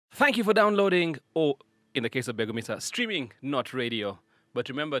Thank you for downloading, or in the case of Begomita, streaming, not radio. But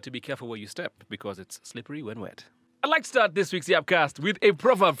remember to be careful where you step, because it's slippery when wet. I'd like to start this week's Yapcast with a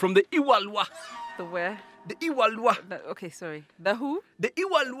proverb from the Iwalwa. The where? The Iwalwa. Okay, sorry. The who? The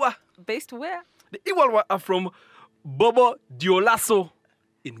Iwalwa. Based where? The Iwalwa are from Bobo Dioulasso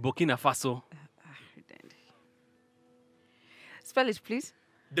in Burkina Faso. Spell it, please.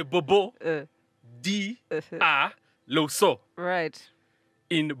 The Bobo Dioulasso Right.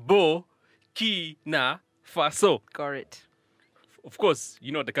 in Burkina Faso. Got it. Of course,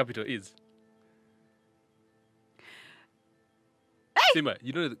 you know what the capital is. Hey! Sima,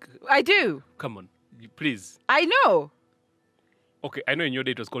 you know... I do. Come on, please. I know. Okay, I know in your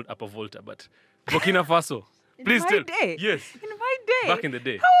day it was called Upper Volta, but Burkina Faso. Please in tell. my day? Yes. In my day? Back in the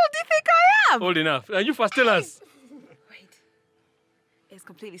day. How old do you think I am? Old enough. And you first tell us. Wait. It's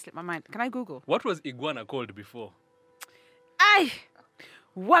completely slipped my mind. Can I Google? What was iguana called before? Aye.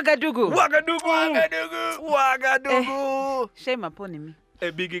 Ouagadougou. Ouagadougou. Ouagadougou. Shame upon me. A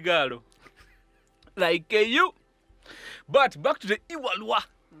big galo. Like you. But back to the Iwalwa.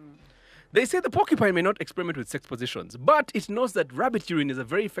 They say the porcupine may not experiment with sex positions, but it knows that rabbit urine is a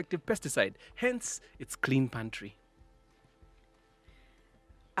very effective pesticide. Hence, it's clean pantry.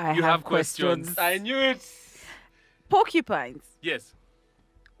 I You have questions. I knew it. Porcupines. Yes.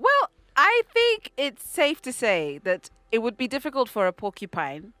 Well, I think it's safe to say that it would be difficult for a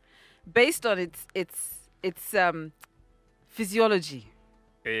porcupine, based on its physiology,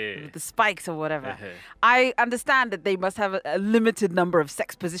 the spikes or whatever. Uh-huh. I understand that they must have a limited number of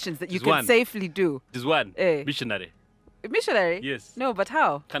sex positions that you Just can one. safely do. This one. Eh. Missionary. Missionary? Yes. No, but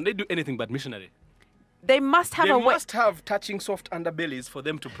how? Can they do anything but missionary? They must have They a way. must have touching soft underbellies for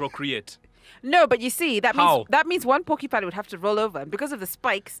them to procreate. No, but you see, How? that means one porcupine would have to roll over, and because of the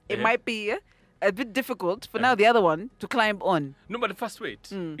spikes, it Uh-huh. might be a bit difficult for now the other one to climb on. No, but first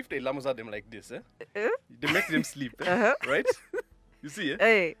wait. If they lamosa them like this, Eh? they make them sleep, Uh-huh. right? You see,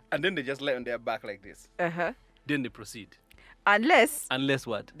 Hey. and then they just lie on their back like this. Uh-huh. Then they proceed. Unless Unless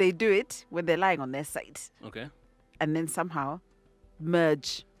what? they do it when they're lying on their side, Okay. and then somehow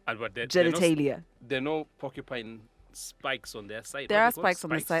merge And what? genitalia. There are no porcupine spikes on their side. There What are they call spikes on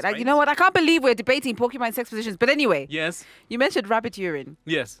the side. Spikes? You know what? I can't believe we're debating porcupine sex positions. But anyway, Yes. you mentioned rabbit urine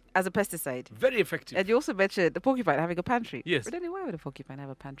Yes. as a pesticide. Very effective. And you also mentioned the porcupine having a pantry. Yes. But anyway, why would a porcupine have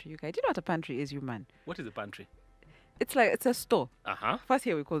a pantry, you guys? Do you know what a pantry is, you man? What is a pantry? It's a store. Uh-huh. First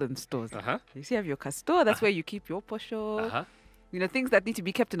here we call them stores. Uh-huh. You see, you have your store. That's where you keep your posho. Uh-huh. You know, things that need to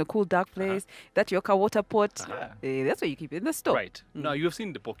be kept in a cool, dark place. That's your water pot. Uh-huh. That's where you keep it in the store. Right. Now, you have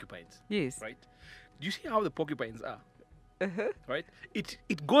seen the porcupines, Yes. right? Do you see how the porcupines are? Uh-huh. Right?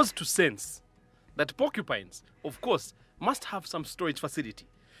 It goes to sense that porcupines, of course, must have some storage facility.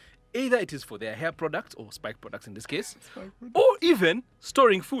 Either it is for their hair products, or spike products in this case, or even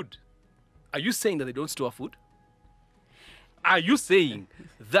storing food. Are you saying that they don't store food? Are you saying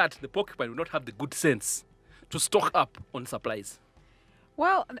that the porcupine will not have the good sense to stock up on supplies?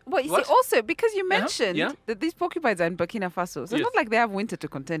 Well, you What? see, also, because you mentioned yeah. that these porcupines are in Burkina Faso, so Yes. it's not like they have winter to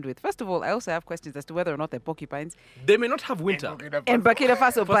contend with. First of all, I also have questions as to whether or not they're porcupines They may not have winter. in Burkina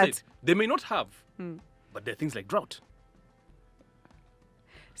Faso, but First, they may not have, but there are things like drought.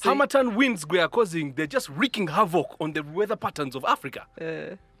 So Harmattan winds we are causing, they're just wreaking havoc on the weather patterns of Africa.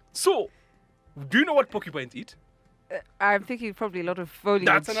 So, do you know what porcupines eat? I'm thinking probably a lot of foliage.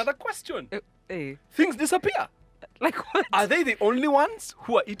 That's another question. Eh, Things disappear. like what? Are they the only ones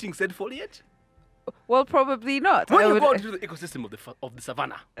who are eating said foliage? Well, probably not. When I you would- go into the ecosystem of the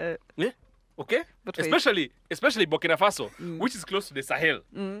savannah, yeah? Okay? But wait. Especially Burkina Faso, which is close to the Sahel,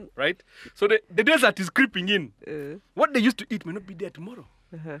 right? So the desert is creeping in. What they used to eat may not be there tomorrow.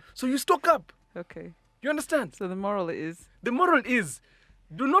 So you stock up. Okay. You understand? So the moral is, The moral is,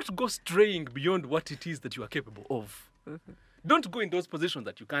 do not go straying beyond what it is that you are capable of. Don't go in those positions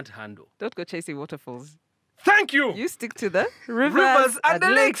that you can't handle. don't go chasing waterfalls. Thank you. You stick to the rivers, Rivers and the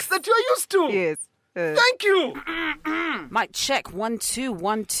lakes that you are used to. Yes. Thank you. Mic check, 1 2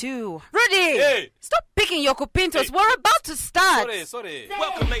 1 2. Rudy! Hey. Stop picking your copintos. We're about to start. Sorry.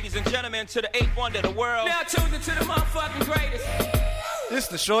 Welcome, ladies and gentlemen, to the eighth wonder of the world. Now tuned into the motherfucking greatest. This is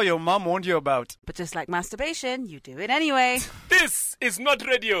the show your mom warned you about. But just like masturbation, you do it anyway. This is not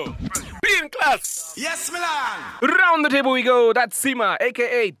radio. Be in class. Yes, Milan! Round the table we go. That's Sima,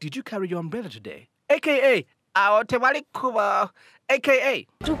 a.k.a. Did you carry your umbrella today? A.k.a. Aotewali Kuba, a.k.a.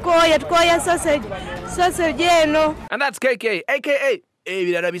 tukoya sausage eno. And that's KK, a.k.a.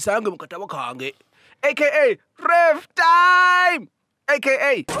 Ebirara bisange mu katabo kange, a.k.a. Rev Time,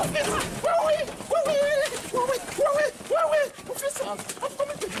 a.k.a.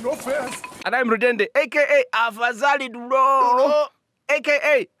 And I'm Rudende, a.k.a. Afazali Duro,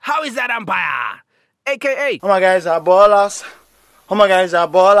 AKA, how is that umpire? AKA, Oh my guys are ballers. Oh my guys are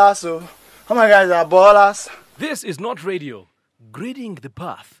ballers. Oh my guys are ballers. this is not radio, grading the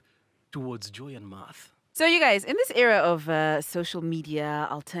path towards joy and mirth. So, you guys, in this era of social media,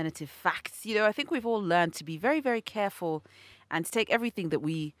 alternative facts, I think we've all learned to be very, very careful and to take everything that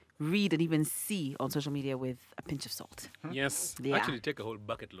we read and even see on social media with a pinch of salt. Yes, Yeah. actually take a whole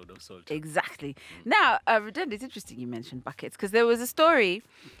bucket load of salt. Exactly. Now, Redend, it's interesting you mentioned buckets because there was a story,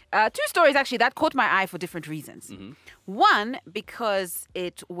 2 stories actually, that caught my eye for different reasons. One, because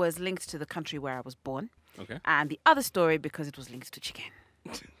it was linked to the country where I was born, Okay. and the other story because it was linked to chicken.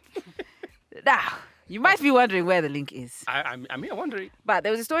 Now, you might be wondering where the link is. I'm here wondering. But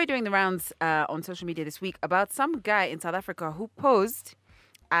there was a story doing the rounds on social media this week about some guy in South Africa who posed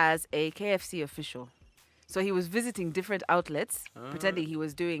as a KFC official. So he was visiting different outlets, pretending he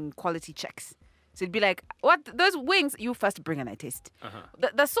was doing quality checks. So he'd be like, "What? Those wings? You first bring and I taste.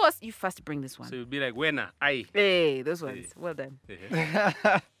 The sauce, you first bring this one. So you'd be like, Wena, aye. Hey, those ones. Well done."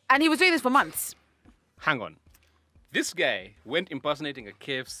 And he was doing this for months. Hang on. This guy went impersonating a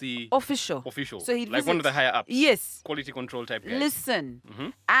KFC Official. So he'd like one of the higher ups. Yes. Quality control type guys. Listen.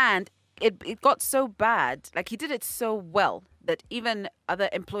 And it got so bad, like he did it so well that even other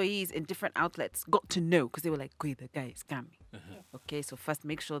employees in different outlets got to know because they were like, "Good, the guy is scamming." Okay, so first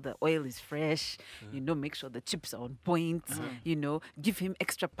make sure the oil is fresh, make sure the chips are on point, give him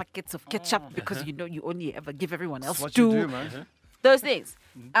extra packets of ketchup because you only ever give everyone else What two. you do, man. Those things.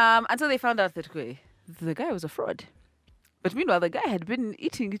 Until they found out that the guy was a fraud. But meanwhile, the guy had been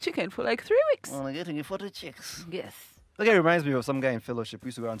eating chicken for like 3 weeks. I'm getting you 40 chicks. Yes. That guy reminds me of some guy in fellowship. We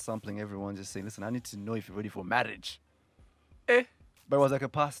used to go around sampling everyone, just saying, "Listen, I need to know if you're ready for marriage." Eh? But it was like a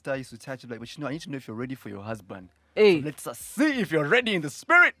pastor used to touch it like, "But I need to know if you're ready for your husband. Hey, Let's see if you're ready in the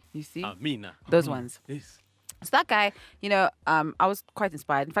spirit." you see? Amina. Those ones. Yes. So that guy, I was quite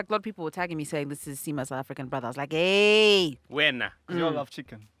inspired. In fact, a lot of people were tagging me saying, "This is Seema's South African brother." I was like, "Hey." Wena. Because you all love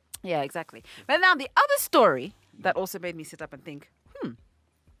chicken. Yeah, exactly. But now the other story that also made me sit up and think,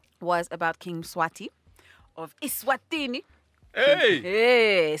 was about King Mswati of Eswatini. Hey!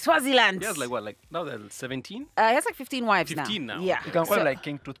 Hey, Swaziland. He has like what? Like now they're 17? He has like 15 wives 15 now. Yeah. You can call So- it like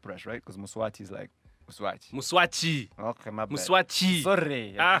King Toothbrush, right? Because Muswati is like Muswati. Muswachi. Okay, my bad. Muswachi.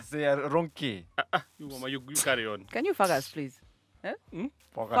 Sorry, I Ah. had to say Ronke. You, mama, you carry on. Can you fuck us, please?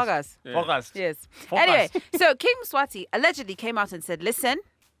 Focus. Fuck us. Focus. Yes. Anyway, so King Mswati allegedly came out and said, "Listen,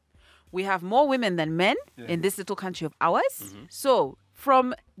 we have more women than men in this little country of ours. So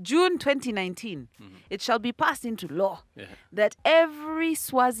from June 2019, it shall be passed into law that every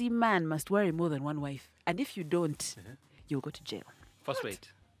Swazi man must marry more than one wife. And if you don't, you'll go to jail. First,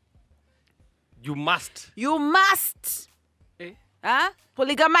 wait. You must. You must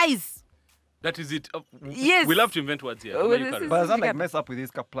polygamize. That is it. Yes. We love to invent words here. Oh, Now you this carry is- on. But does that like Together. mess up with his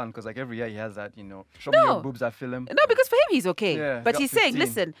cap plan? Because like every year he has that, show me No. your boobs, I film him. No, because for him, he's okay. Yeah, but got he's saying, 15.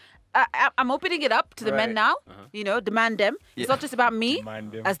 listen, I'm opening it up to the men Right. now. Demand them. It's not just about me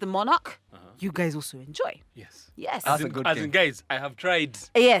Demand them. as the monarch. You guys also enjoy. Yes. Yes. That's a good As thing. in, guys, I have tried.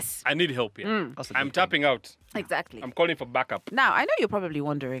 Yes, I need help here. That's a I'm good tapping out. exactly. I'm calling for backup. Now, I know you're probably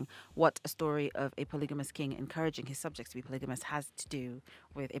wondering what a story of a polygamous king encouraging his subjects to be polygamous has to do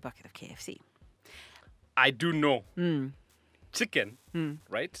with a bucket of KFC. I do know. Chicken,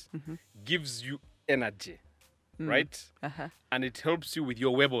 right, gives you energy, right? Uh-huh. And it helps you with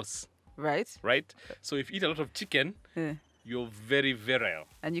your huevos, Right? right? So if you eat a lot of chicken, Yeah. you're very virile.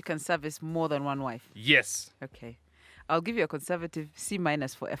 And you can service more than one wife. Yes. Okay. I'll give you a conservative C-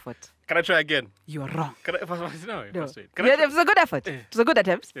 for effort. Can I try again? You're wrong. Can I? No, No. first wait. Can Yeah, I try? it was a good effort. It was a good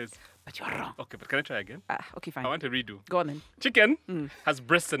attempt, Yes. but you're wrong. Okay, but can I try again? Okay, I fine. want a redo. Go on then. Chicken has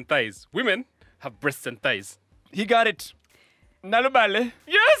breasts and thighs. Women have breasts and thighs. He got it. Nalubale.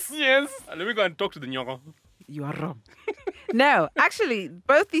 Yes, yes. Let me go and talk to the nyongo. You are wrong. No, actually,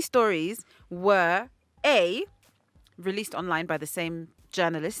 both these stories were A, released online by the same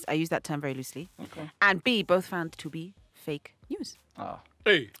journalist. I use that term very loosely. Okay. And B, both found to be fake news.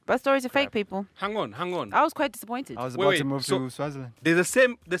 Hey, Both stories are fake, people. hang on. I was quite disappointed. I was Wait, about wait, to move so- to Swaziland. They're the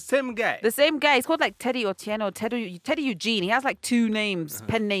same guy. The same guy. He's called like Teddy Otieno, Teddy Eugene. He has like 2 names,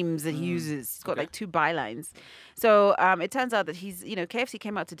 pen names that he uses. He's got like 2 bylines. So it turns out that he's, KFC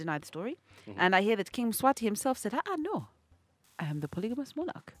came out to deny the story. And I hear that King Mswati himself said, no, I am the polygamous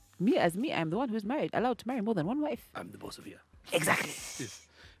monarch. Me, I am the one who's married, allowed to marry more than one wife. I'm the boss of here. Exactly. Yes.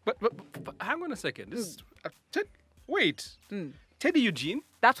 But hang on a second. This is, wait. Teddy Eugene,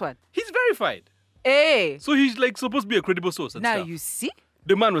 That one. he's verified. Hey. So he's like supposed to be a credible source and Now stuff. you see?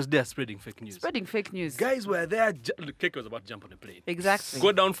 The man was there spreading fake news. Spreading fake news. Guys were there. Look, Keke was about to jump on a plane. Exactly.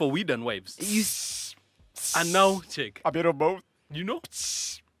 Go down for weed and wives. You And now, check. A bit of both. You know?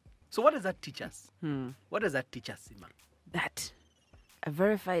 So what does that teach us? What does that teach us, Sima? That a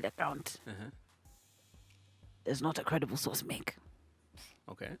verified account does not a credible source make.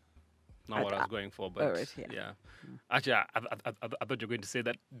 Okay. Not what I was going for, but right, yeah. yeah. Actually, I thought you were going to say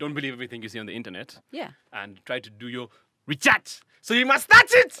that don't believe everything you see on the internet. Yeah. And try to do your research. So you must start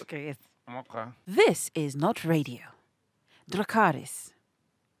it. Okay, yes. Okay. This is not radio. Dracarys.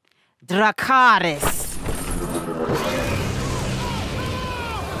 Dracarys.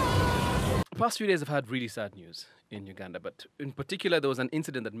 The past few days have had really sad news in Uganda, but in particular, there was an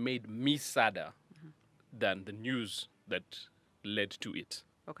incident that made me sadder than the news that led to it.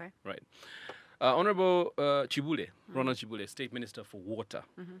 Okay. Right. Honorable Chibule, Ronald Chibule, State Minister for Water,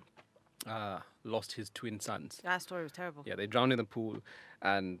 lost his twin sons. That story was terrible. Yeah, they drowned in the pool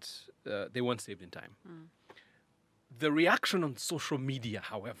and they weren't saved in time. The reaction on social media,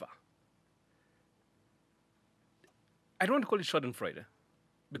 however, I don't want to call it Schadenfreude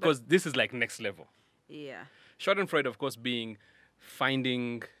because this is like next level. Yeah. Schadenfreude, of course, being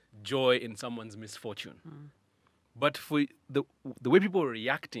finding joy in someone's misfortune. But for the way people were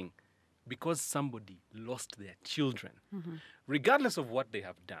reacting because somebody lost their children, regardless of what they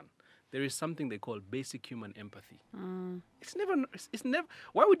have done, there is something they call basic human empathy. It's never.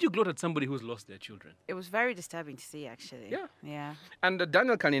 Why would you gloat at somebody who's lost their children? It was very disturbing to see, actually. Yeah. Yeah. And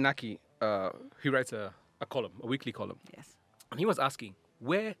Daniel Kalinaki, he writes a column, a weekly column. Yes. And he was asking,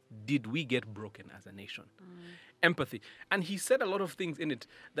 where did we get broken as a nation? Empathy. And he said a lot of things in it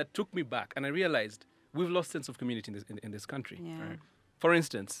that took me back. And I realized we've lost sense of community in this country. Yeah. Right? For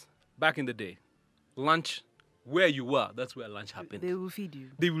instance, back in the day, lunch, where you were, that's where lunch happened. They will feed you.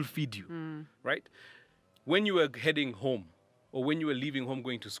 They will feed you, right? When you were heading home or when you were leaving home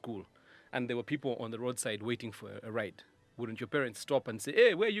going to school and there were people on the roadside waiting for a ride, wouldn't your parents stop and say,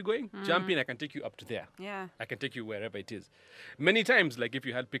 hey, where are you going? Jump in, I can take you up to there. Yeah. I can take you wherever it is. Many times, like if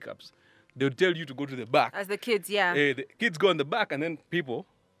you had pickups, they would tell you to go to the back. As the kids, yeah. The kids go in the back and then people,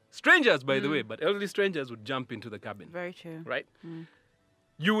 strangers by the way, but elderly strangers would jump into the cabin, Very true. right?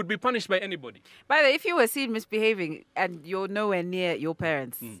 You would be punished by anybody. By the way, if you were seen misbehaving and you're nowhere near your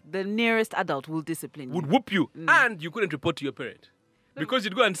parents, the nearest adult will discipline you. Would whoop you and you couldn't report to your parent because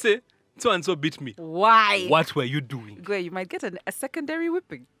you'd go and say, so-and-so beat me. Why? What were you doing? Go, you might get a secondary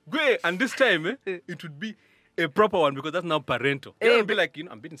whipping. Go, and this time, it would be a proper one because that's now parental. You don't be like,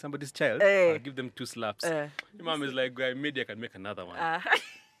 I'm beating somebody's child. I'll give them 2 slaps. Your mom is like, maybe I can make another one.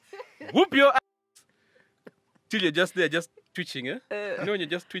 Whoop your ass. Till you're just there, just twitching, you know when you're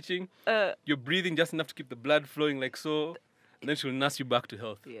just twitching, you're breathing just enough to keep the blood flowing like so, and then she'll nurse you back to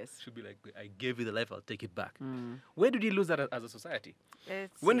health. Yes. She'll be like, I gave you the life, I'll take it back. Where did we lose that as a society?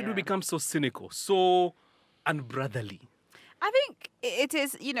 When did we become so cynical, so unbrotherly? I think it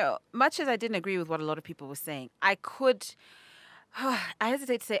is, much as I didn't agree with what a lot of people were saying, I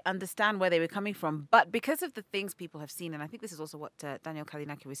hesitate to say understand where they were coming from, but because of the things people have seen, and I think this is also what Daniel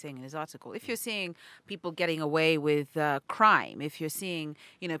Kalinaki was saying in his article, if you're seeing people getting away with crime, if you're seeing,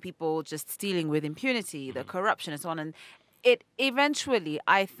 people just stealing with impunity, the corruption and so on, and it eventually,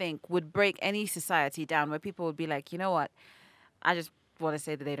 I think, would break any society down where people would be like, you know what, I just want to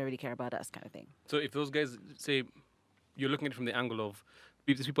say that they don't really care about us kind of thing. So if those guys say, you're looking at it from the angle of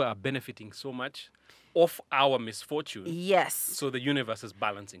these people are benefiting so much of our misfortune. Yes. So the universe is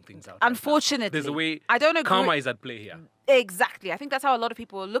balancing things out. Unfortunately. There's a way I don't agree. Karma is at play here. Exactly. I think that's how a lot of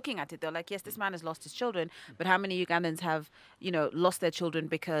people are looking at it. They're like, yes, this man has lost his children, but how many Ugandans have, lost their children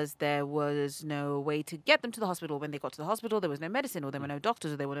because there was no way to get them to the hospital? When they got to the hospital, there was no medicine, or there were no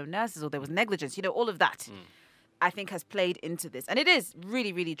doctors, or there were no nurses, or there was negligence. All of that, I think, has played into this. And it is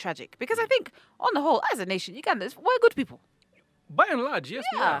really, really tragic because I think, on the whole, as a nation, Ugandans, we're good people. By and large, yes,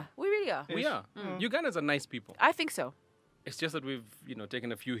 Yeah, we really are. we are. Ugandans are nice people. I think so. It's just that we've,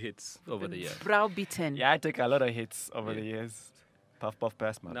 taken a few hits over the years. Browbeaten. Yeah, I take a lot of hits over the years. Puff, puff,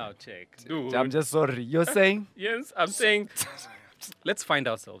 pass, man. Now check. Dude. I'm just sorry. You're saying? Yes, I'm saying, let's find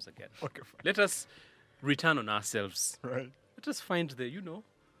ourselves again. Okay, Let us return on ourselves. right. Let us find the, you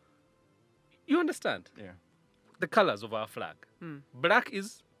understand? Yeah. The colors of our flag. Black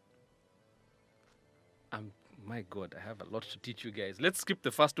is, my God, I have a lot to teach you guys. Let's skip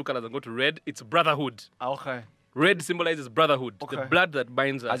the first 2 colors and go to red. It's brotherhood. Okay. Red symbolizes brotherhood, the Okay. blood that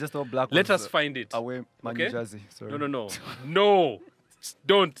binds us. I just thought black Let was us find it. away my Okay? New Jersey. Sorry. No. No.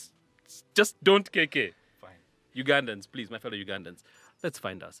 Don't. Just don't, KK. Fine. Ugandans, please, my fellow Ugandans. Let's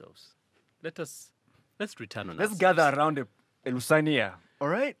find ourselves. Let's return on Let's ourselves. gather around a Lusania. All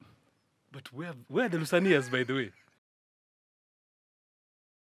right? But where are the Lusanias, by the way?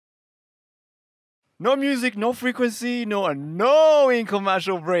 No music, no frequency, no in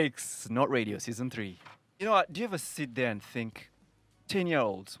commercial breaks. Not radio, season 3. You know what? Do you ever sit there and think,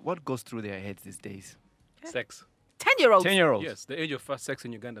 10-year-olds, what goes through their heads these days? Sex. 10-year-olds. 10-year-olds. Yes, the age of first sex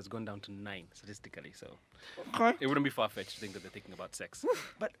in Uganda has gone down to 9 statistically. So Okay. it wouldn't be far-fetched to think that they're thinking about sex.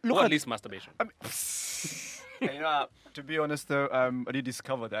 But Or look at at least masturbation. to be honest, though, I did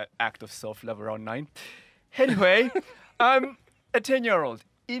discover that act of self-love around 9. Anyway, a 10-year-old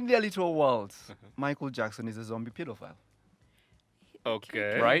in their little world, Michael Jackson is a zombie pedophile.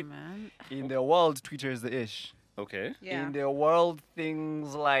 Okay. Right? Man. In their world, Twitter is the ish. Okay. Yeah. In their world,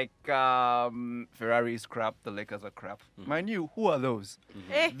 things like Ferrari is crap, the Lakers are crap. Mind you, who are those?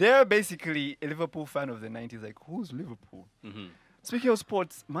 Eh. They're basically a Liverpool fan of the 90s. Like, who's Liverpool? Speaking of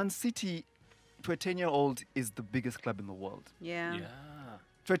sports, Man City, to a 10-year-old, is the biggest club in the world. Yeah. Yeah.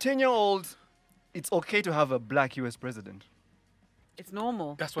 To a 10-year-old, it's okay to have a black US president. It's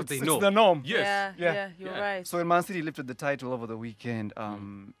normal. That's what It's they know. the norm. Yes. Yeah, you're Yeah. right. So when Man City lifted the title over the weekend,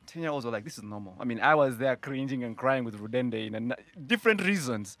 10-year-olds were like, this is normal. I mean, I was there cringing and crying with Rudende in different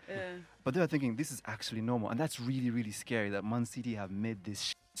reasons. But they were thinking, this is actually normal. And that's really, really scary that Man City have made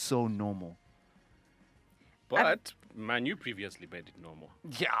this so normal. But Man U previously made it normal.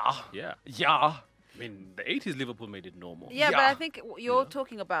 Yeah. Yeah. Yeah. I mean, the 80s Liverpool made it normal. Yeah, but Yeah. I think you're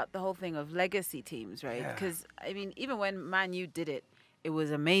talking about the whole thing of legacy teams, right? Because, I mean, even when Man U did it, it was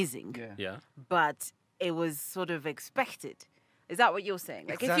amazing. Yeah. Yeah. But it was sort of expected. Is that what you're saying?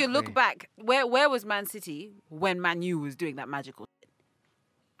 Like, if you look Exactly. back, where was Man City when Man U was doing that magical shit?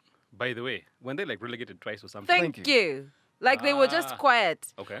 By the way, when they like relegated twice or something. Thank you. Like, they were just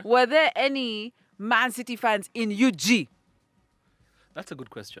quiet. Okay. Were there any Man City fans in UG? That's a good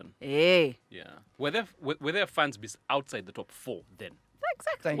question. Hey. Yeah. Were there fans outside the top 4 then?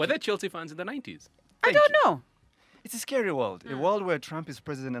 Exactly. Thank Were you. there Chelsea fans in the 90s? I don't know. It's a scary world. A world where Trump is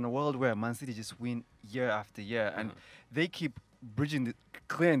president and a world where Man City just win year after year. And they keep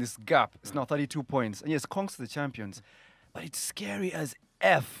clearing this gap. It's now 32 points. And yes, Kongs are the champions. But it's scary as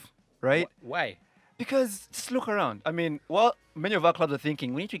F, right? Why? Because just look around. I mean, well, many of our clubs are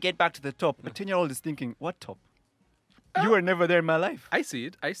thinking, we need to get back to the top. A 10-year-old is thinking, what top? You were never there in my life. I see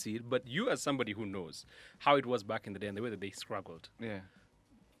it. But you, as somebody who knows how it was back in the day and the way that they struggled, Yeah.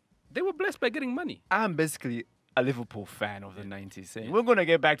 they were blessed by getting money. I'm basically a Liverpool fan of the 90s saying, we're going to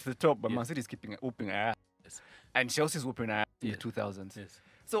get back to the top, but Man City's keeping whooping our ass. Yes. And Chelsea's whooping our ass in Yeah. the 2000s. Yes.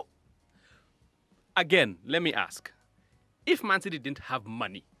 So, Again, let me ask. If Man City didn't have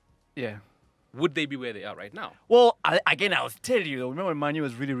money, yeah. would they be where they are right now? Well, again, I was telling you, remember when Man U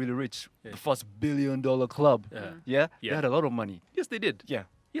was really, really rich? Yeah. The first billion-dollar club. Yeah. Yeah? Yeah. They had a lot of money. Yes, they did. Yeah.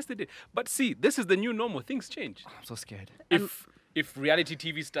 Yes, they did. But see, this is the new normal. Things change. I'm so scared. If reality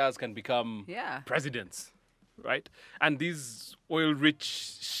TV stars can become Yeah. presidents, right? And these oil-rich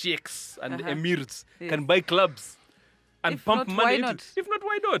sheikhs and emirs Yes. can buy clubs and If pump not, money why into. not? If not,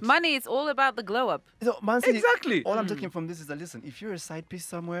 why not? Money is all about the glow up. So, Man City, Exactly. all I'm taking from this is that, listen, if you're a side piece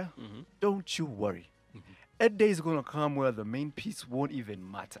somewhere, don't you worry. A day is going to come where the main piece won't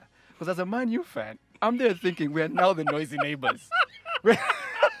even matter. Because as a Man U fan, I'm there thinking we are now the noisy neighbors.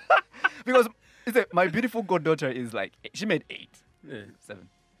 Because my beautiful goddaughter is like, she made 8. Yeah. 7,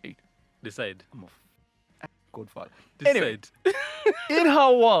 8. Decide. I'm off. Godfather. Decide. Anyway, in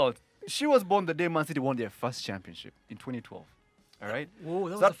her world, she was born the day Man City won their first championship in 2012. All right? Whoa,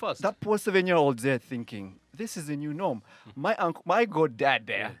 that was So the first. That poor 7-year-old there thinking, this is the new norm. My uncle, my goddad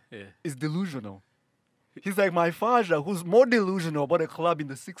there is Yeah. delusional. He's like my father, who's more delusional about a club in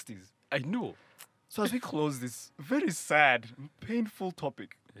the 60s. I know. So as we close this very sad, painful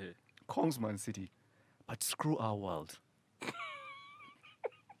topic, Yeah. Kongs Man City, but screw our world.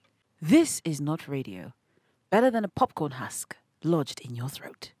 This is not radio. Better than a popcorn husk lodged in your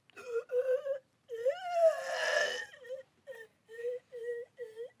throat.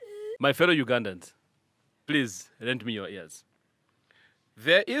 My fellow Ugandans, please lend me your ears.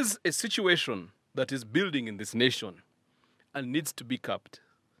 There is a situation that is building in this nation and needs to be capped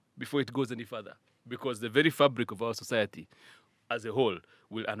before it goes any further, because the very fabric of our society as a whole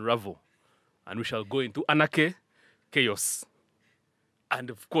will unravel and we shall go into anarchy, chaos. And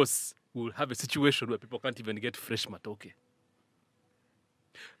of course, we will have a situation where people can't even get fresh matoke.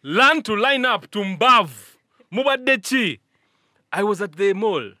 Learn to line up to Mbav, Mubadechi. I was at the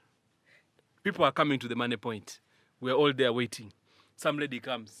mall. People are coming to the money point. We're all there waiting. Some lady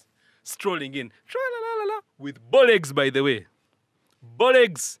comes, strolling in, tra-la-la-la-la, with ball eggs, by the way. Ball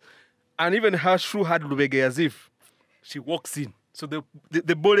eggs. And even her shoe had Lubege as if she walks in. So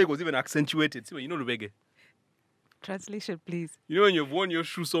the ball egg was even accentuated. See, you know Lubege? Translation, please. You know when you've worn your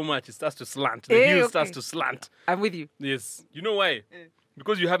shoe so much, it starts to slant. The Eh, heel okay. starts to slant. I'm with you. Yes. You know why?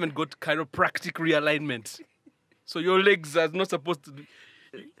 Because you haven't got chiropractic realignment. So your legs are not supposed to...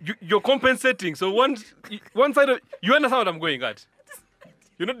 You're compensating. So one side of... You understand what I'm going at?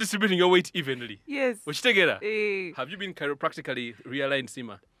 You're not distributing your weight evenly. Yes. Uchtegera. Eh, Have you been chiropractically realigned,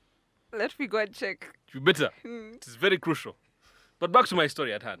 Sima? let me go and check. You better. It is very crucial. But back to my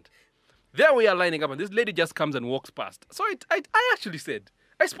story at hand. There we are lining up, and this lady just comes and walks past. So I actually said,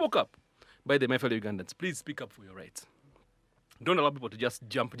 I spoke up. By the way, my fellow Ugandans, please speak up for your rights. Don't allow people to just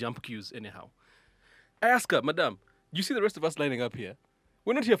jump queues anyhow. I asked her, Madam, you see the rest of us lining up here?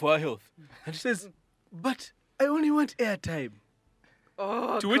 We're not here for our health. And she says, but I only want airtime.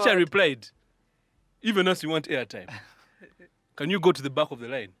 Oh, To which I replied, even us, we want airtime. Can you go to the back of the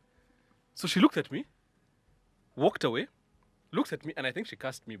line? So she looked at me, walked away, looked at me, and I think she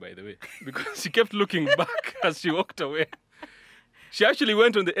cursed me, by the way, because she kept looking back as she walked away. She actually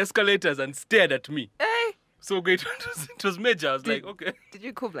went on the escalators and stared at me. Hey, So great, it was major. I was like, okay. did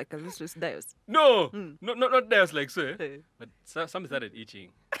you cough like a loose dice? No, not there, like so. Eh. But something started itching.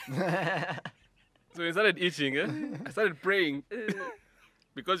 So it started itching. I started praying.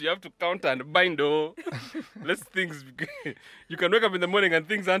 Because you have to count and bind, less things. You can wake up in the morning and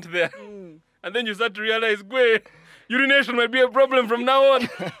things aren't there. And then you start to realize, urination might be a problem from now on.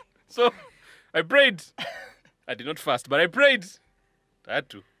 So I prayed. I did not fast, but I prayed. I had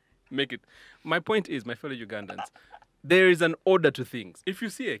to make it. My point is, my fellow Ugandans, there is an order to things. If you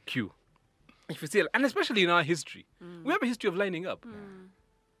see a queue, and especially in our history, we have a history of lining up.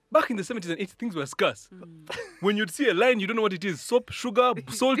 Back in the 70s and 80s, things were scarce. When you'd see a line, you don't know what it is. Soap, sugar,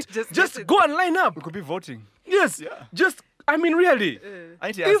 salt. Just go and line up. We could be voting. Yes. Really. I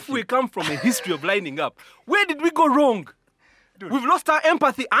need to If ask we you. come from a history of lining up, where did we go wrong? We've lost our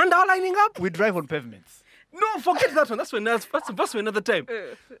empathy and our lining up? We drive on pavements. No, forget that one. That's for another time.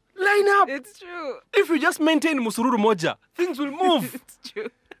 Line up. It's true. If you just maintain musururu moja, things will move. It's true.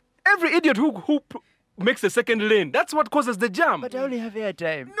 Every idiot who makes a second lane, that's what causes the jam. But I only have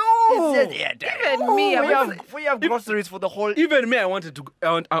airtime. No! It says airtime. Even me, We have groceries for the whole... Even me, I want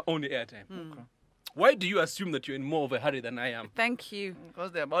only airtime. Why do you assume that you're in more of a hurry than I am? Thank you.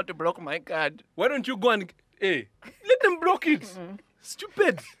 Because they're about to block my card. Why don't you go and... let them block it.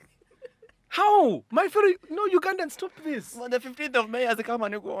 Stupid. How? My fellow... No, Ugandans, stop this. Well, the 15th of May has come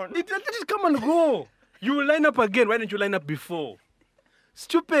and go on. Let it come and go. You will line up again. Why didn't you line up before?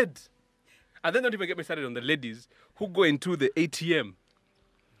 Stupid. And then don't even get me started on the ladies who go into the ATM,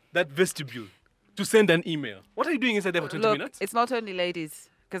 that vestibule, to send an email. What are you doing inside there for 20 Look, minutes? it's not only ladies,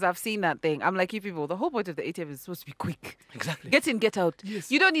 because I've seen that thing. I'm like, you people, the whole point of the ATM is supposed to be quick. Exactly. Get in, get out. Yes.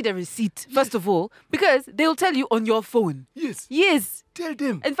 You don't need a receipt, first of all, because they'll tell you on your phone. Yes. Yes. Tell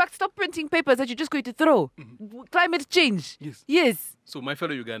them. In fact, stop printing papers that you're just going to throw. Climate change. Yes. Yes. So, my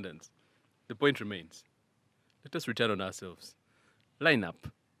fellow Ugandans, the point remains. Let us return on ourselves. Line up.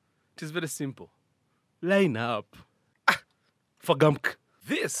 It is very simple. Line up. For Gumk.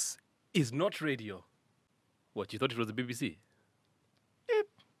 This is not radio. What, you thought it was the BBC?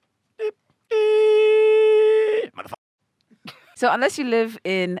 So unless you live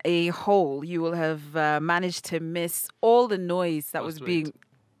in a hole, you will have managed to miss all the noise that was First being... wait.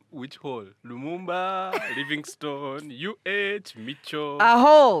 Which hole? Lumumba, Livingstone, UH, Micho. A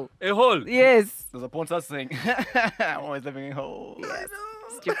hole. A hole. Yes. There's a porn star saying, I'm always living in hole.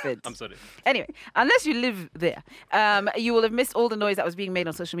 Stupid. I'm sorry. Anyway, unless you live there, you will have missed all the noise that was being made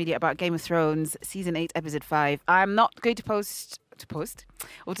on social media about Game of Thrones Season 8, Episode 5. I'm not going to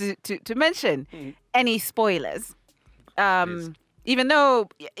mention any spoilers. Even though,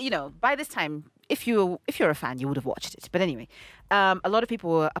 by this time, if you're a fan, you would have watched it. But anyway, a lot of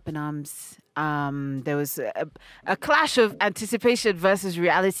people were up in arms. There was a clash of anticipation versus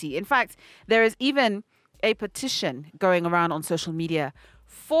reality. In fact, there is even a petition going around on social media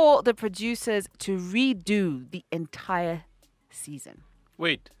for the producers to redo the entire season.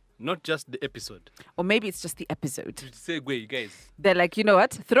 Wait, not just the episode. Or maybe it's just the episode. Segue, you guys. They're like, you know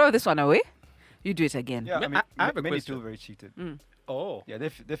what? Throw this one away. You do it again. Yeah, I mean, I have a many question. feel very cheated. Oh. Yeah, they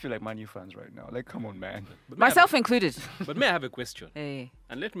feel like Man U fans right now. Like, come on, man. But may I have Myself included. but may I have a question? Hey.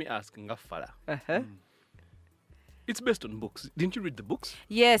 And let me ask Ngafala. Uh-huh. It's based on books. Didn't you read the books?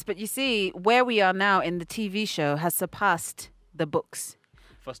 Yes, but you see, where we are now in the TV show has surpassed the books.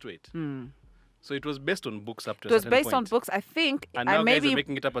 First wait. So it was based on books up to It a was certain based on point. books. I think And I now guys maybe are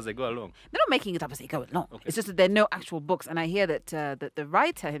making it up as they go along. they're not making it up as they go. No, Okay. it's just that there are no actual books. And I hear that that the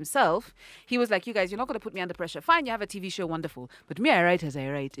writer himself, he was like, "You guys, you're not going to put me under pressure. Fine, you have a TV show, wonderful. But me, I write as I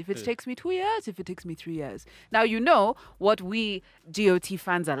write. If it takes me 2 years, if it takes me 3 years. Now you know what we GOT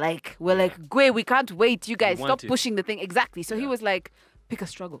fans are like. We're like, Gwe, we can't wait. You guys, want stop it." pushing the thing. Exactly. So he was like, pick a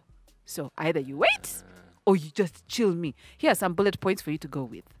struggle. So either you wait or you just chill me. Here are some bullet points for you to go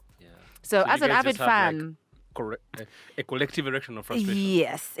with. Yeah. So So as you an guys avid just have, like, fan, a collective erection of frustration.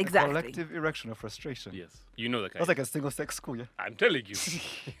 Yes, exactly. Collective erection of frustration. Yes, you know the kind. That's like a single-sex school, yeah? I'm telling you.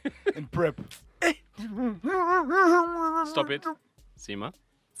 In prep. Stop it, Sima.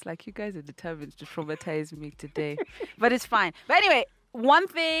 It's like you guys are determined to traumatize me today. But it's fine. But anyway, one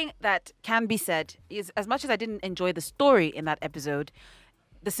thing that can be said is as much as I didn't enjoy the story in that episode,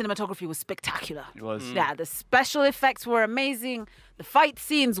 the cinematography was spectacular. It was. Yeah, the special effects were amazing. The fight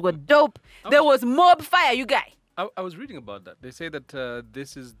scenes were dope. There was mob fire, you guys. I was reading about that. They say that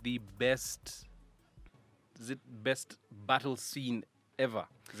this is the best. Is it best battle scene ever?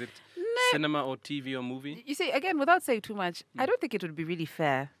 Is it cinema or TV or movie? You see, again, without saying too much, I don't think it would be really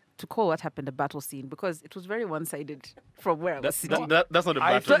fair to call what happened a battle scene because it was very one-sided from where I was sitting. That's not a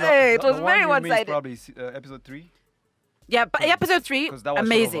I battle. think it was the very one you missed one-sided. Probably episode 3. Yeah, but episode 3, Because that was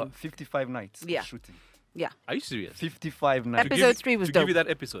amazing. 55 nights Yeah. of shooting. Yeah. Are you serious? 55 nights. Episode 3 was to dope. give you that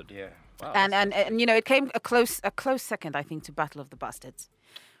episode. Yeah. Wow. And you know, it came a close second, I think, to Battle of the Bastards.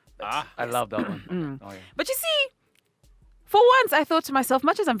 I love that one. Oh, yeah. But you see, for once, I thought to myself,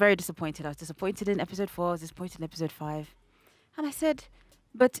 much as I'm very disappointed, I was disappointed in episode 4, I was disappointed in episode 5. And I said,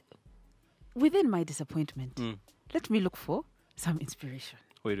 but within my disappointment, let me look for some inspiration.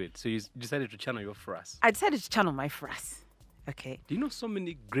 Wait. So you decided to channel your frass. I decided to channel my frass. Okay. Do you know so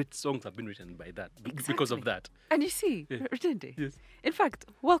many great songs have been written by that because of Exactly. that? And you see, Yeah. Rutende, Yes. in fact,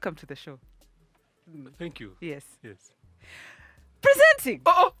 welcome to the show. Thank you. Yes. Yes. Presenting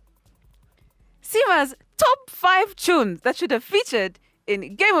Sima's top 5 tunes that should have featured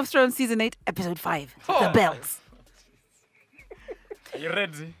in Game of Thrones Season 8, Episode 5, The Bells. Are you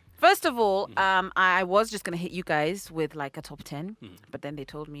ready? First of all, I was just going to hit you guys with like a top 10, but then they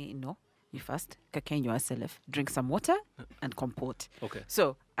told me, no, you first, cocaine yourself, drink some water and comport. Okay.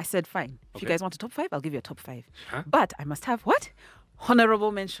 So I said, fine. If you Okay. guys want a top 5, I'll give you a top 5. Huh? But I must have what?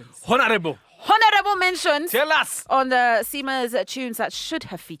 Honorable mentions. Honorable. Honorable mentions Tell us. on the Sima's tunes that should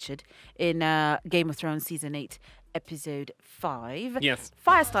have featured in Game of Thrones Season 8, Episode 5. Yes.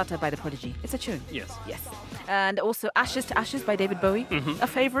 Firestarter by The Prodigy. It's a tune. Yes. Yes. And also Ashes to Ashes by David Bowie. A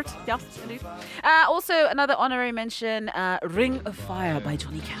favorite. Yeah, indeed. Also, another honorary mention, Ring of Fire by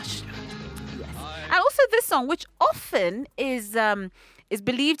Johnny Cash. Yes. And also this song, which often is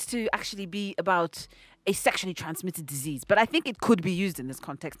believed to actually be about a sexually transmitted disease. But I think it could be used in this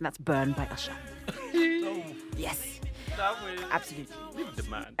context, and that's Burn by Usher. Yes. Absolutely. Leave the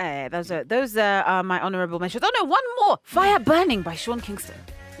man. Those are my honorable mentions. Oh no, one more. Fire Burning by Sean Kingston.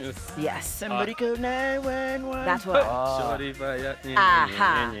 Yes. Yes. Somebody call 911. That one. Sorry for ya.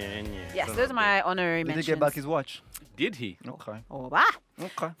 Aha. Yes, those are my honorary Did he mentions. get back his watch? Did he? Okay. Oh, bah.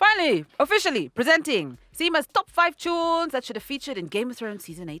 Okay. Finally, officially presenting Sima's top 5 tunes that should have featured in Game of Thrones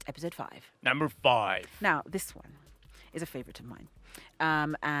Season 8, Episode 5. Number 5. Now, this one is a favorite of mine.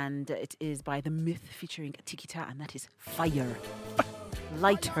 And it is by The Myth featuring Tikita, and that is Fire.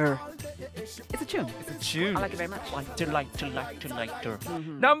 Lighter. It's a tune. It's a tune. I like it very much. Lighter.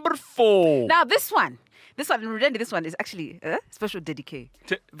 Number 4. Now, this one, and Rudende, this one is actually a special dedique.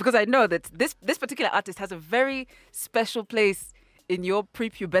 Because I know that this particular artist has a very special place in your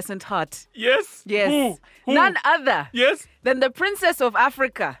prepubescent heart. Yes. Yes. Who? None other Yes. than the Princess of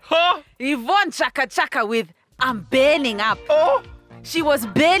Africa, Huh? Yvonne Chaka Chaka with I'm Burning Up. Oh, She was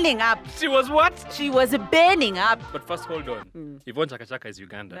burning up. she was what? She was burning up. But first, hold on. Yvonne Chaka Chaka is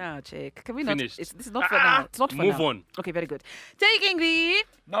Uganda. No, check. Can we not? Finished. This is not for now. It's not for Move now. on. Okay, very good. Taking the...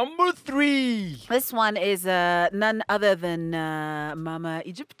 Number 3. This one is none other than Mama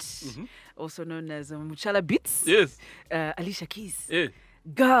Egypt, also known as Muchala Beats. Yes. Alicia Keys. Yeah.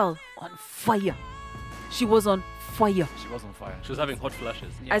 Girl on fire. She was on fire. She was on fire. She was having hot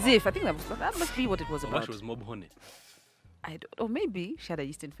flashes. As if, I think that must be what it was Or about. she was mob honey. Or maybe she had a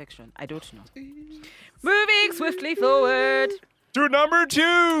yeast infection. I don't know. Moving swiftly forward. To number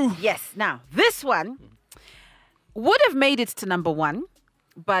 2. Yes. Now, this one would have made it to number 1,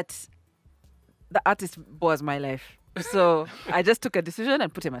 but the artist bores my life. So I just took a decision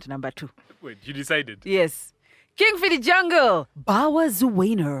and put him at number 2. Wait, you decided? Yes. King for the Jungle. Bawa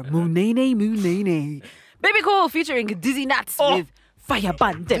Zuwainer. Munene. Baby Cool featuring Dizzy Nuts with Fire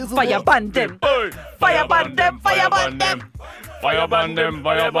Bandem. Fire Bandem. Hey! Fire Bandem. Fire Bandem. Fire bandem,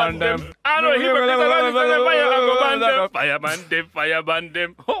 fire bandem. I know fire bandem, fire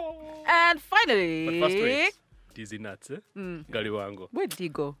bandem. Oh. And But first finally, wait. Dizzy Nuts, eh? Galiwango. where did he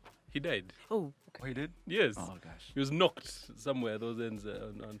go? He died. Oh, Oh, he did? Yes. Oh, gosh. He was knocked somewhere, those ends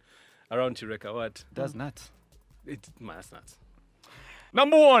around Chireka. What? That's nuts. That's nuts.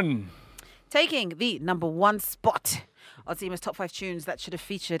 Number 1. Taking the number 1 spot on Zima's top 5 tunes that should have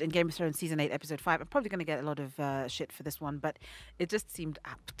featured in Game of Thrones Season 8, Episode 5. I'm probably going to get a lot of shit for this one, but it just seemed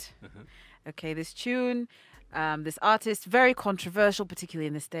apt. Okay, this tune, this artist, very controversial, particularly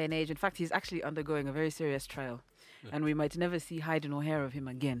in this day and age. In fact, he's actually undergoing a very serious trial, and we might never see hide nor hair of him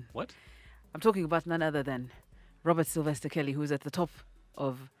again. What? I'm talking about none other than Robert Sylvester Kelly, who's at the top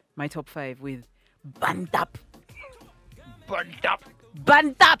of my top 5 with Burnt Up. Burnt Up.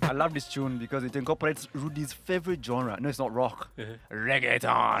 Burnt Up! I love this tune because it incorporates Rudy's favorite genre. No, it's not rock.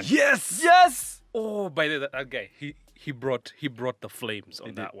 Reggaeton. Yes! Yes! Oh, by the way, that guy, he brought the flames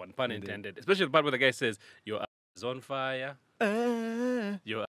on that one, pun intended. Especially the part where the guy says, "Your ass is on fire.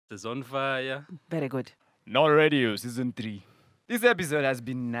 Your ass is on fire." Very good. Not Radio Season 3. This episode has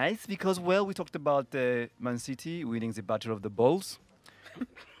been nice because, well, we talked about Man City winning the Battle of the Bulls.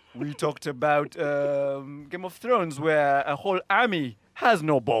 We talked about Game of Thrones, where a whole army has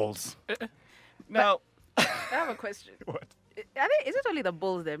no balls. Now, I have a question. what? Is it only the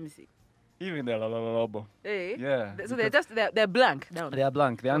balls they're missing? Even the Lobo. Eh? Yeah. So they're blank down. They are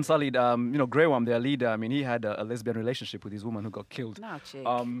blank. They're unsullied. Grey Worm, their leader, I mean, he had a lesbian relationship with his woman who got killed. Now, chick.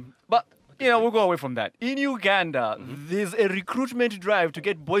 But, we'll go away from that. In Uganda, there's a recruitment drive to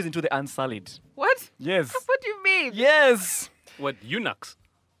get boys into the unsullied. What? Yes. What do you mean? Yes. What, eunuchs?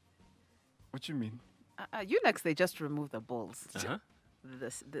 What you mean? Eunuchs, they just remove the balls. Uh-huh.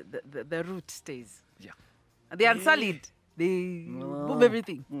 The root stays. Yeah. And the unsullied, they move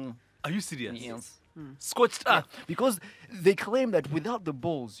everything. Are you serious? Yes. Scorched earth. Because they claim that without the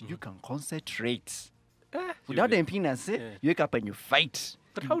balls, you can concentrate. Without the penis, you wake up and you fight.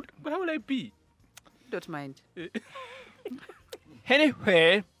 But how will I be? Don't mind.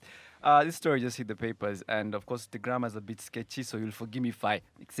 Anyway, this story just hit the papers, and of course the grammar's a bit sketchy, so you'll forgive me if I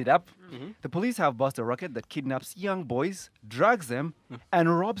mix it up. The police have busted a racket that kidnaps young boys, drags them,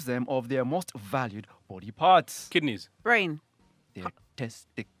 and robs them of their most valued body parts. Kidneys. Brain. Their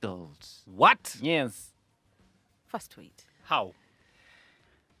testicles. What? Yes. First wait. How?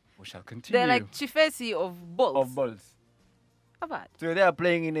 We shall continue. They're like chifesi of balls. of balls. How bad? So you're there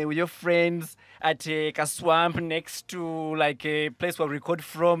playing with your friends at a swamp next to like a place where we record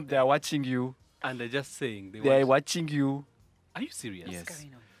from. They are watching you. And they're just saying They are watching you. Are you serious? Yes.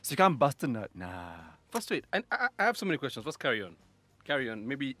 Going on. So you can't bust a nut. Nah. First wait. And I have so many questions. Let's carry on. Carry on.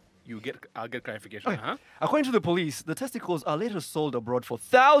 Maybe I'll get clarification. Okay. According to the police, the testicles are later sold abroad for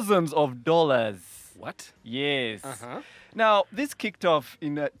thousands of dollars. What? Yes. Uh-huh. Now, this kicked off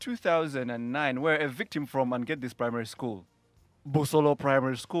in 2009, where a victim from, and get this primary school, Busolo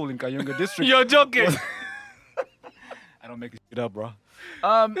Primary School in Kayunga District. You're joking. I don't make it up, bro.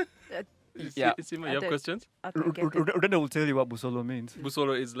 Yeah. You have questions? Rudenda will tell you what Busolo means.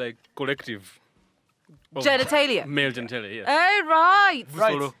 Busolo is like collective. of Genitalia. Male genitalia, yes. Hey, right.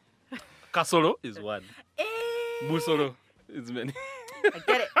 Busolo. Kasolo is one. Busolo is many. I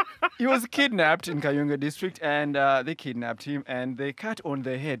get it. He was kidnapped in Kayunga District, and they kidnapped him, and they cut on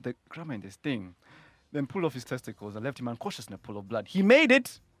the head, the grandma in this thing, then pulled off his testicles and left him unconscious in a pool of blood. He made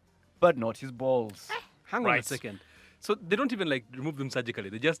it, but not his balls. Hang on a second. So they don't even like remove them surgically.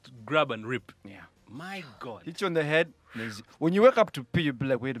 They just grab and rip. Yeah. My God. Hit you on the head. When you wake up to pee, you'll be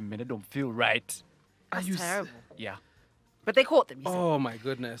like, wait a minute, I don't feel right. That's terrible. Yeah. But they caught them. You said. Oh my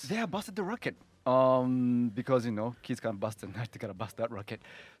goodness. They have busted the rocket. Because, kids can't bust a nut. They gotta bust that rocket.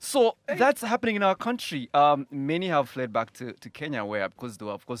 So that's happening in our country. Many have fled back to Kenya, where, because there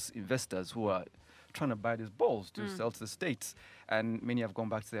were, of course, investors who are trying to buy these balls to sell to the States. And many have gone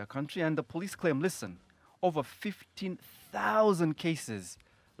back to their country. And the police claim, listen, over 15,000 cases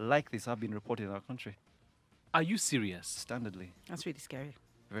like this have been reported in our country. Are you serious? Standardly. That's really scary.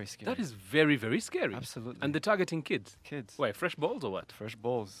 Very scary. That is very, very scary. Absolutely. And they're targeting kids. Kids. Why, fresh balls or what? Fresh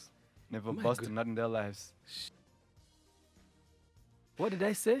balls. Never My busted good- nut in their lives. What did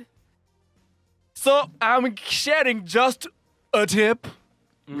I say? So I'm sharing just a tip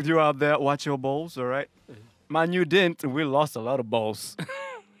with you out there. Watch your balls, all right? Man, you didn't. We lost a lot of balls.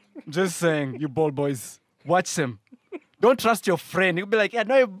 Just saying, you ball boys, watch them. Don't trust your friend. You'll be like, I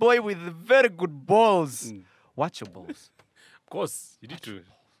know a boy with very good balls. Watch your balls. Of course, you need to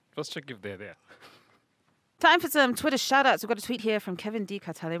first check if they're there. Time for some Twitter shout-outs. We've got a tweet here from Kevin D.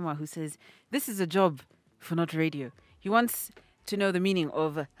 Katalemwa who says, this is a job for Not Radio. He wants to know the meaning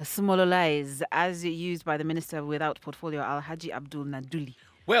of smaller lies as used by the Minister without Portfolio, Al-Haji Abdul Naduli.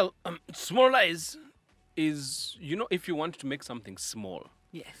 Well, small lies is, if you want to make something small,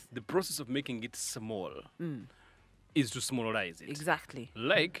 Yes. the process of making it small is to smallerize it. Exactly.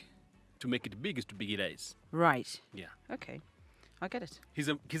 Like, to make it big is to biggieize. Right. Yeah. Okay. I get it. He's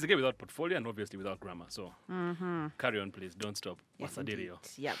a guy without portfolio and obviously without grammar. So carry on, please. Don't stop. Yes, Wasadirio.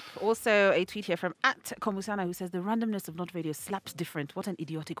 Yep. Also, a tweet here from @Komusana who says the randomness of Not Radio slaps different. What an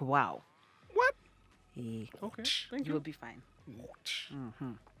idiotic wow. What? Yeah. Okay. Thank You you. will be fine.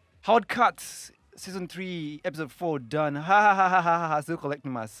 Howard Cuts, season 3, episode 4 done. Ha ha ha ha ha ha. Still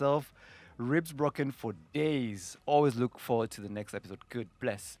collecting myself. Ribs broken for days. Always look forward to the next episode. Good.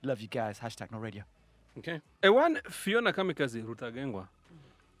 Bless. Love you guys. # Not Radio. Okay. One Fiona Kamikaze Rutagengwa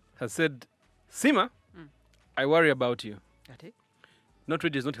has said, Sima, I worry about you. Got it? Not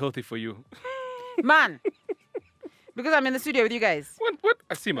Radio is not healthy for you. Man! Because I'm in the studio with you guys. What?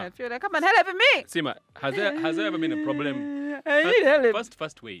 Sima. I feel like, come on, help me! Sima, has there ever been a problem? I need help.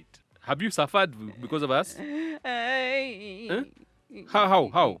 First, wait. Have you suffered because of us? Huh?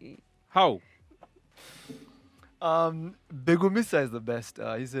 How? Begumisa is the best.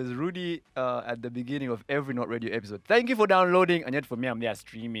 He says, Rudy, at the beginning of every Not Radio episode, thank you for downloading. And yet for me, I'm there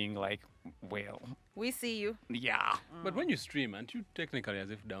streaming like, well, We see you. yeah. But when you stream, aren't you technically as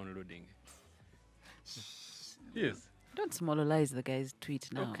if downloading? Yes. Don't smallerize the guy's tweet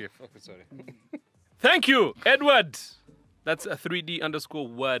now. Okay, sorry. Thank you, Edward. That's a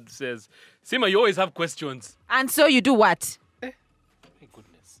 3D_word says, Sima, you always have questions. And so you do what? My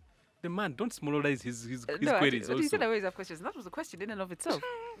goodness. The man, don't smallerize his No, queries you said I also. always have questions. That was a question in and of itself.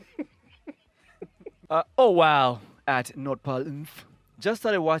 Oh, wow. At NotPalNF. Just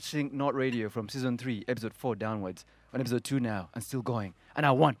started watching Not Radio from season 3, episode 4 downwards. On episode 2 now, and still going. And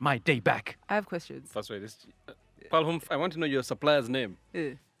I want my day back. I have questions. First way, Palhum, I want to know your supplier's name.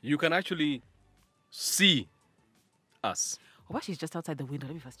 Do You can actually see us. Oh, she's just outside the window.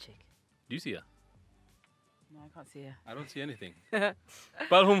 Let me first check. Do you see her? No, I can't see her. I don't see anything.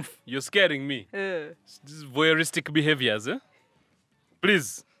 Palhum, you're scaring me. This is voyeuristic behaviors, eh?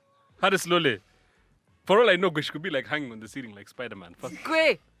 Please, hurry slowly. For all I know, she could be like hanging on the ceiling like Spider-Man. First,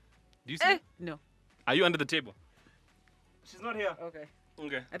 Gray. do you see? No. Are you under the table? She's not here. Okay.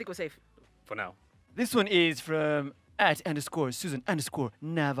 Okay. I think we're safe. For now. This one is from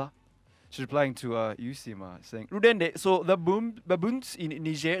 @_Susan_Nava. She's replying to Usima saying, Rudende, so the baboons in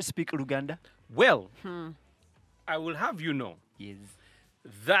Niger speak Luganda? Well, I will have you know Yes.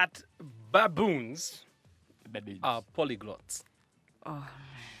 that baboons are polyglots I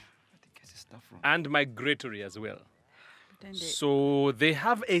think it's stuff wrong. and migratory as well. So they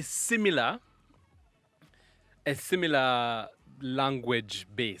have a similar language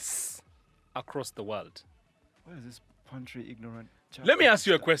base across the world. What is this country ignorant child? Let me ask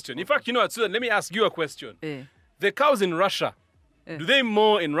you a question. In fact, you know what, Susan, let me ask you a question. Eh. The cows in Russia, do they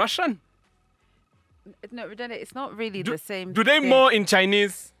mow in Russian? No, Redende, it's not really the same. Do they thing. mow in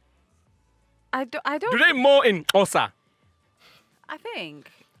Chinese? I don't. Do they mow in Xhosa? I think.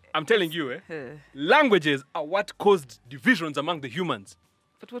 I'm telling you, Uh, languages are what caused divisions among the humans.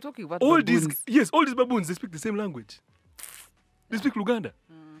 but we're talking about All baboons. all these baboons, they speak the same language. They speak Luganda.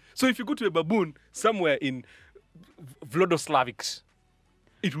 So if you go to a baboon somewhere in Vlodoslavics,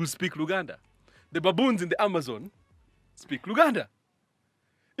 it will speak Luganda. The baboons in the Amazon speak Luganda.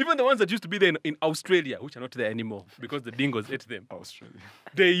 Even the ones that used to be there in Australia, which are not there anymore because the dingoes ate them, Australia.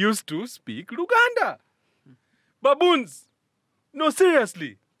 they used to speak Luganda. Baboons. No,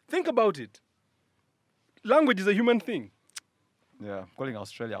 seriously. Think about it. Language is a human thing. Yeah, calling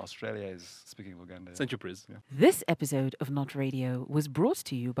Australia is speaking Luganda. Thank you, Praise. Yeah. This episode of Not Radio was brought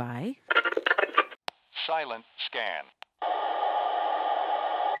to you by Silent Scan.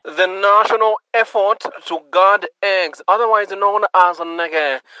 The national effort to guard eggs, otherwise known as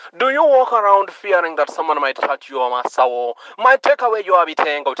nege. Do you walk around fearing that someone might touch your masawo, might take away your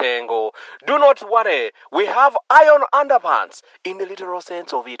bitengo? Do not worry. We have iron underpants, in the literal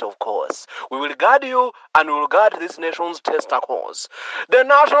sense of it, of course. We will guard you, and we will guard this nation's testicles. The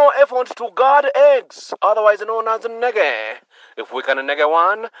national effort to guard eggs, otherwise known as nege. If we can nege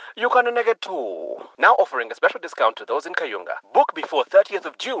one, you can nege two. Now offering a special discount to those in Kayunga. Book before 30th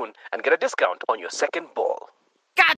of June and get a discount on your second book.